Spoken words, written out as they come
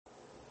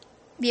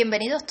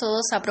Bienvenidos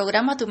todos a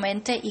Programa tu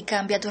mente y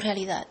cambia tu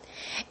realidad.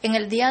 En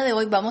el día de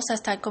hoy vamos a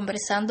estar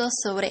conversando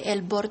sobre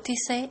el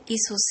vórtice y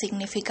su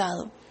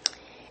significado.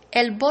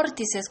 El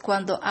vórtice es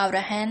cuando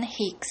Abraham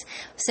Hicks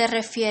se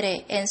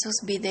refiere en sus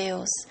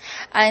videos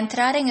a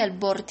entrar en el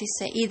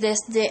vórtice y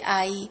desde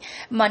ahí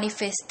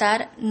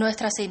manifestar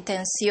nuestras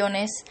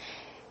intenciones.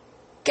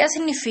 ¿Qué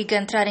significa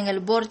entrar en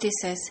el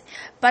vórtice?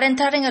 Para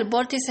entrar en el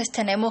vórtice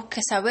tenemos que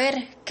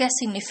saber qué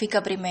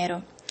significa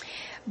primero.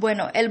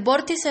 Bueno, el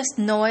vórtice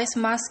no es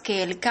más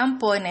que el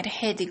campo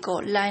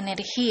energético, la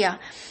energía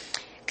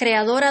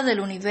creadora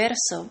del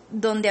universo,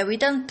 donde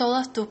habitan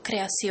todas tus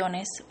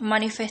creaciones,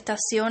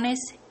 manifestaciones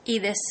y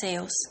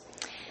deseos.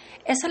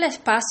 Es el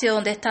espacio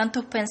donde están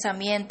tus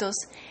pensamientos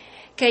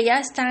que ya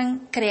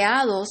están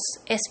creados,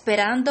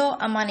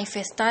 esperando a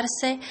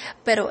manifestarse,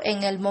 pero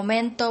en el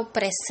momento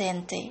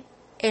presente,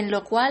 en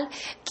lo cual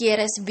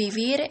quieres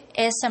vivir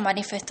esa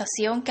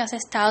manifestación que has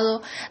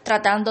estado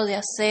tratando de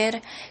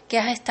hacer, que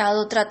has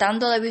estado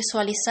tratando de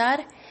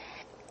visualizar.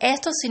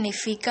 Esto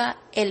significa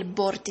el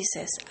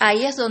vórtice.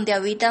 Ahí es donde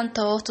habitan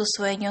todos tus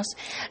sueños,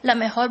 la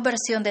mejor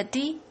versión de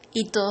ti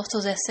y todos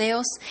tus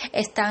deseos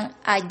están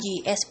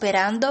allí,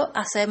 esperando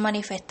a ser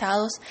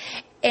manifestados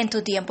en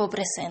tu tiempo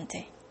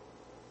presente.